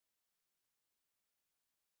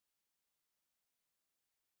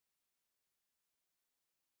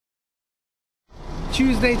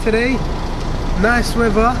Tuesday today, nice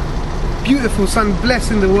weather, beautiful sun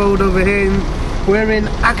blessing the world over here. We're in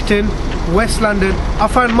Acton, West London. I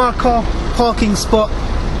found my car parking spot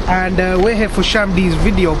and we're here for Sham D's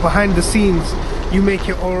video, behind the scenes. You make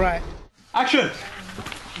it alright. Action!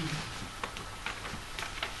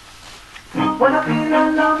 When I feel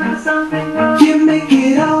alone in something, you make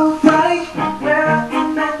it alright. Where I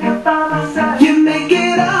can make you by my side, you make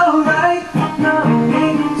it alright. No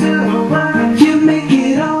need to worry, you make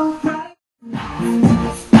it alright.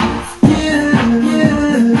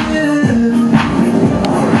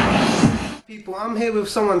 People, I'm here with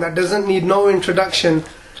someone that doesn't need no introduction,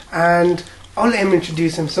 and I'll let him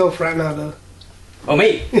introduce himself right now though. Oh,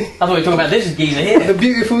 me? I thought we were talking about this geezer here. The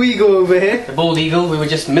beautiful eagle over here. The bald eagle. We were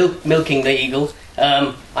just milking the eagle.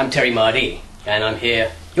 I'm Terry Mardy, and I'm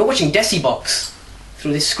here. You're watching Decibox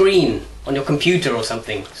through this screen on your computer or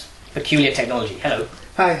something. It's peculiar technology. Hello.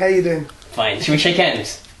 Hi, how you doing? Fine. Should we shake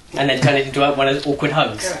hands? And then turn it into one of those awkward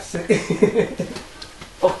hugs? Yes.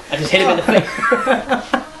 Oh, I just hit him in the face.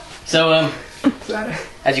 So,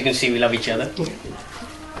 as you can see, we love each other.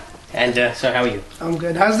 And so how are you? I'm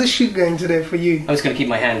good. How's the shoot going today for you? I'm just going to keep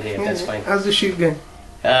my hand here, if that's fine. How's the shoot going?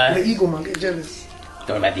 The eagle might get jealous.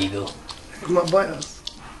 Don't worry about the eagle. He might bite us.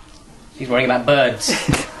 He's worrying about birds.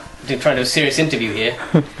 To try to do a serious interview here.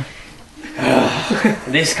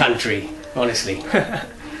 This country, honestly.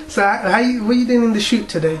 So what are you doing in the shoot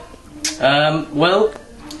today? Well,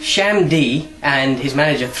 Sham D and his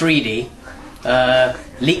manager 3D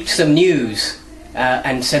leaked some news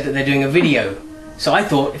and said that they're doing a video. So I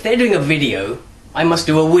thought, if they're doing a video, I must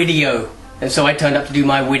do a video. And so I turned up to do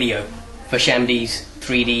my video for Sham D's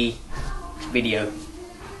 3D video.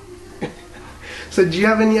 So do you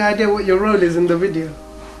have any idea what your role is in the video?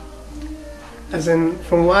 As in,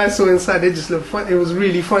 from what I saw inside, it just looked fun. It was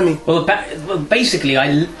really funny. Well, basically,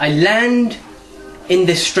 I land in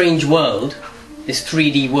this strange world, this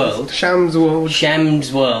 3D world. Sham's world.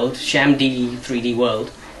 Sham's world, Sham D 3D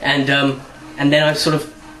world, and then I sort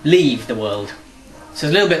of leave the world. So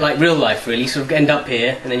it's a little bit like real life, really. You sort of end up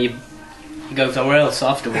here, and then you go somewhere else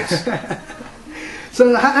afterwards.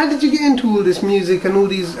 So how did you get into all this music and all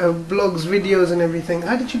these vlogs, videos and everything?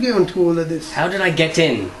 How did you get into all of this? How did I get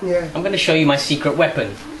in? Yeah. I'm going to show you my secret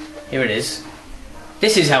weapon. Here it is.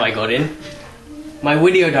 This is how I got in. My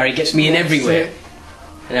video diary gets me in everywhere.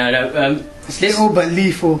 No, it's little but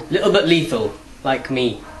lethal. Little but lethal, like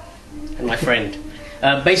me and my friend.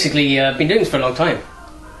 Basically, I've been doing this for a long time.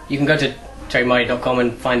 You can go to terrymardy.com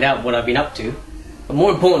and find out what I've been up to. But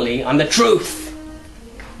more importantly, I'm the truth.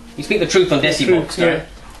 You speak the truth on Decibox, right? Yeah.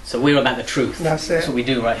 So we're about the truth. That's it. That's what we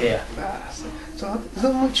do right here. So is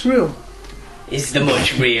that much real? Is the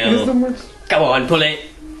much real? Is the much... Come on, pull it.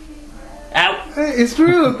 Out. Hey, it's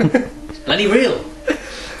real. It's bloody real.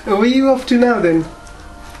 Where are you off to now then?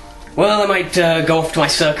 Well, I might go off to my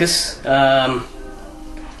circus. On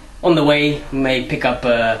the way, may pick up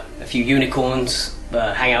a few unicorns,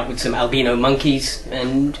 hang out with some albino monkeys,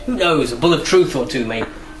 and who knows, a bull of truth or two may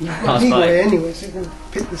pass by. Anyway, so you can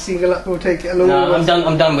pick the seagull up or take it along. No,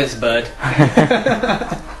 I'm done with this bird.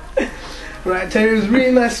 Right, Terry, it was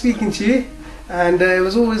really nice speaking to you, and it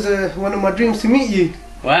was always one of my dreams to meet you.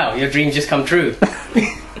 Wow, your dreams just come true.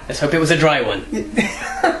 Let's hope it was a dry one.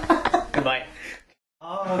 Goodbye.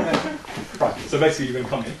 Oh, okay. Right, so basically you're going to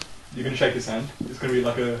come in, you're going to shake his hand, it's going to be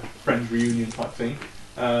like a friends reunion type thing.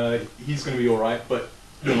 He's going to be alright, but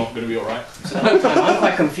you're not going to be alright. So I'm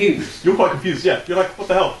quite confused. You're quite confused, yeah. You're like, what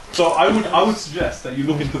the hell? So I would suggest that you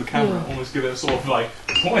look into the camera and almost give it a sort of like,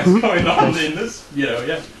 what is going on in this? You know,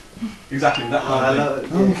 yeah. Exactly, that kind of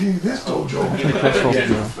thing. Okay, this dojo.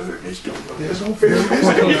 There's no fear.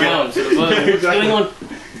 What's going on?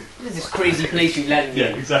 What is this crazy place you landed in?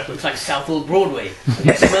 Yeah, exactly. Looks like Southall Broadway.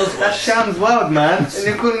 It smells worse. That's Sham's world, man. And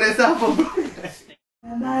you're calling it Southall Broadway.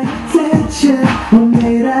 My attention, we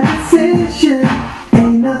made a decision.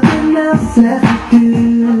 Ain't nothing else left to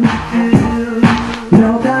do.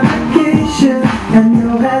 No complication and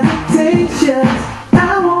no hesitation. I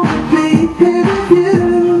wanna be here with you.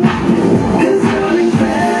 'Cause you're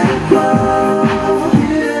incredible.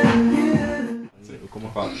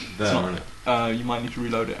 You might need to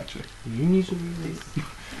reload it actually. You need to reload.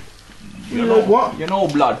 Reload what? You know,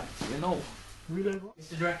 blood. You know. Reload what?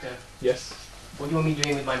 Mr. Director, Yes. what do you want me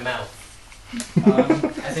doing with my mouth?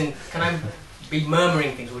 As in, can I be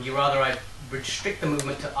murmuring things, or would you rather I restrict the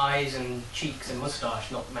movement to eyes and cheeks and moustache,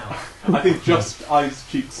 not mouth? I think just eyes,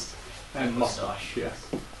 cheeks, and moustache. Yes.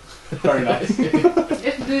 Very nice. Just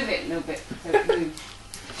move it a little bit so it moves.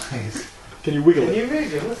 Can you wiggle Can it? you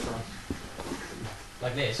move your moustache?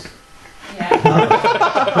 Like this?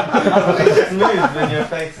 Yeah. It just moves when your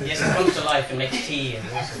face is. Yes, it comes to life and makes tea and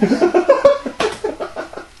all sorts.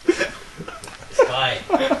 This guy,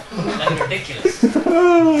 that's ridiculous.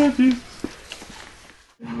 Oh, jeez.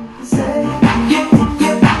 Say, you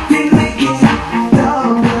make it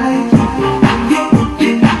alright.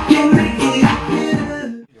 You make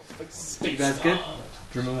it. You guys good?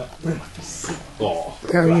 Do you remember that? Oh.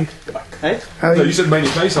 How are you? Hey? How are So you you? said mainly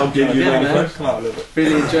face, I'll give you Yeah, mainly man. face. Come out a little bit.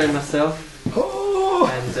 Really enjoying myself. Oh!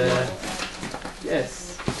 And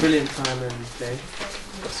yes, brilliant time and day.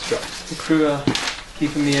 That's the shot. The crew are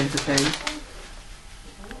keeping me entertained.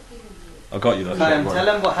 I got you that shot. Tell Right.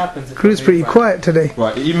 them what happens. If Crew's I move pretty right. quiet today.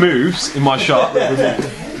 Right, he moves in my shot.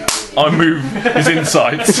 I move his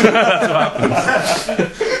insides. That's what happens.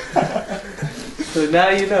 So now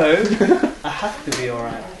you know, I have to be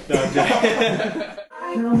alright. No, I'm joking.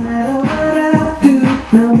 No matter what I do,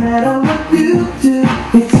 no matter what you do,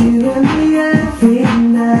 it's you and me every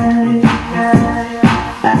night.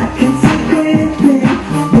 I can see great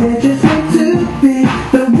things, they're just meant to be.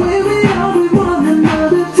 The way we are with one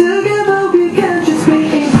another, together we can just be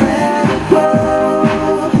incredible.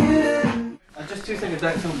 Just 2 seconds,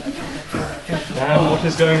 don't film that. Now, what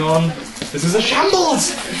is going on? This is a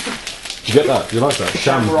shambles! Did you get that? You like that?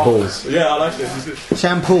 Sham balls. Yeah, I like this.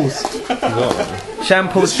 Shampoos.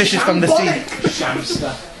 Shampoos, fishes from the sea.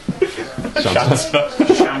 Shamster. Shamster.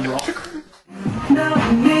 Shamrock. No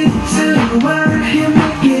need to worry, you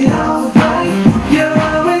make it alright. You're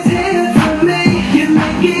always here for me, you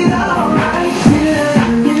make it alright. You make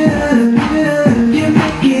it alright. You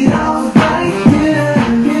make it alright.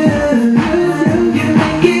 You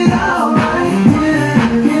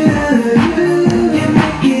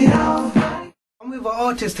make it alright. I'm with an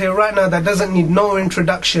artist here right now that doesn't need no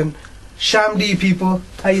introduction. Sham D, people.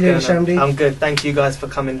 How you doing, Sham D? I'm good. Thank you guys for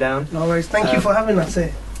coming down. No worries. Thank you for having us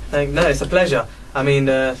here. No, it's a pleasure. I mean,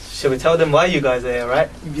 shall we tell them why you guys are here, right?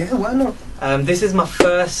 Yeah, why not? This is my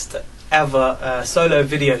first ever solo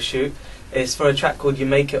video shoot. It's for a track called You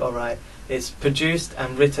Make It Alright. It's produced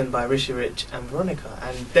and written by Rishi Rich and Veronica.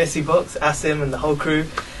 And Desi Box, Asim and the whole crew,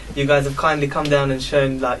 you guys have kindly come down and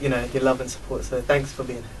shown, like, you know, your love and support. So thanks for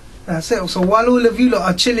being here. That's it. So while all of you lot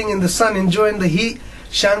are chilling in the sun, enjoying the heat,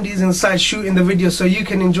 Sham D's inside shooting the video so you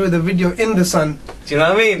can enjoy the video in the sun. Do you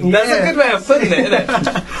know what I mean? That's a good way of putting it, isn't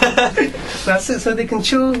it? That's it. So they can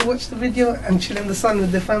chill, watch the video and chill in the sun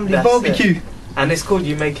with their family. That's Barbecue. And it's called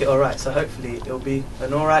You Make It Alright, so hopefully it'll be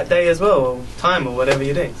an alright day as well, or time, or whatever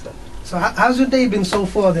you're doing. So how's your day been so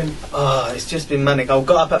far then? Oh, it's just been manic. I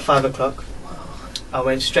got up at 5 o'clock. I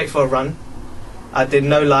went straight for a run. I did,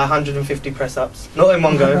 no lie, 150 press-ups. Not in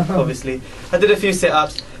one go, obviously. I did a few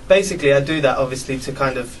sit-ups. Basically, I do that, obviously, to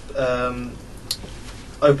kind of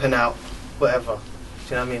open out whatever.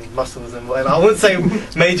 Do you know what I mean? Muscles and whatever. I wouldn't say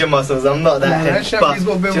major muscles. I'm not that Nah, heavy. But Sham D's do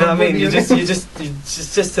got a you bit know of what I mean? body, You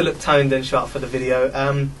innit? just to look toned and sharp for the video.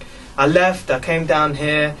 I left. I came down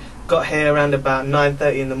here. Got here around about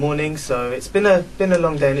 9:30 in the morning. So it's been a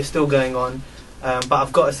long day and it's still going on. But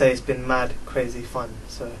I've got to say it's been mad, crazy fun.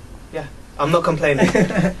 So yeah, I'm not complaining.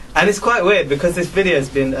 And it's quite weird because this video has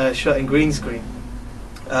been shot in green screen.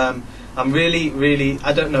 I'm really,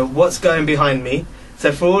 I don't know what's going behind me.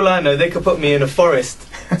 So for all I know, they could put me in a forest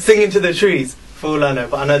singing to the trees. For all I know,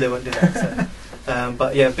 but I know they won't do that. So.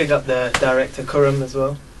 But yeah, big up the director Kurum as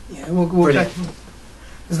well. Yeah, we'll Brilliant.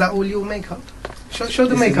 Is that all your makeup? Show the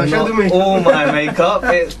This makeup. is Show the not makeup. all my makeup.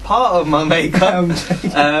 It's part of my makeup.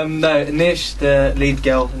 No, Nish, the lead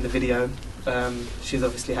girl in the video, she's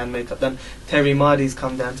obviously had makeup done. Terry Mardy's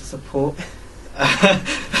come down to support.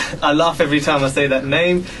 I laugh every time I say that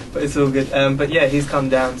name, but it's all good. But yeah, he's come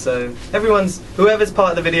down, so whoever's part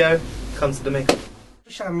of the video comes to the makeup.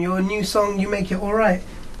 Sham, your new song, You Make It Alright,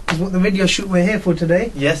 is what the video shoot we're here for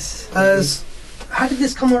today. Yes. How did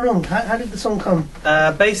this come around? How did the song come?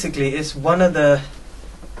 Basically, it's one of the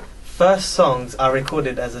first songs I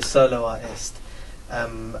recorded as a solo artist.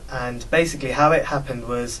 And basically how it happened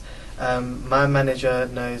was my manager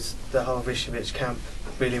knows the whole Rishi Rich camp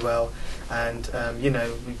really well, and you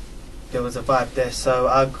know, there was a vibe there, so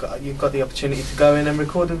you got the opportunity to go in and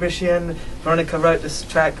record with Rishi, and Veronica wrote this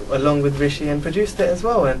track along with Rishi and produced it as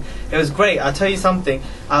well, and it was great. I'll tell you something,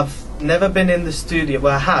 I've never been in the studio,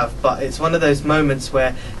 well I have, but it's one of those moments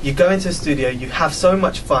where you go into a studio, you have so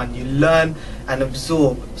much fun, you learn and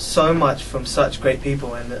absorb so much from such great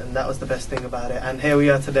people, and that was the best thing about it. And here we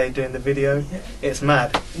are today doing the video. Yeah. It's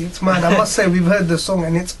mad. It's mad. I must say, we've heard the song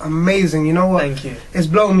and it's amazing. You know what? Thank you. It's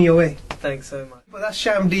blown me away. Thanks so much. But that's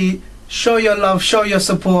Sham D. Show your love, show your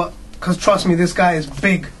support, because trust me, this guy is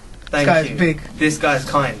big. Thank This guy you. is big. This guy's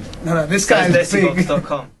kind. No, this guy is big.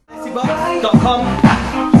 Desibox.com. Desibox.com.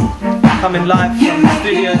 coming live from the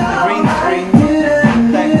studio, the green screen.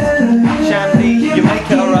 Thanks, Sham D. You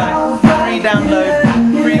make it alright. Free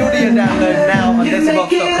download, free audio download now on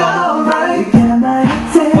desibox.com.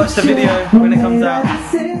 Watch the video when it comes out.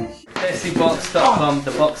 Desibox.com,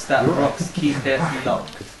 the box that rocks. Keep it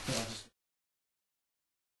locked.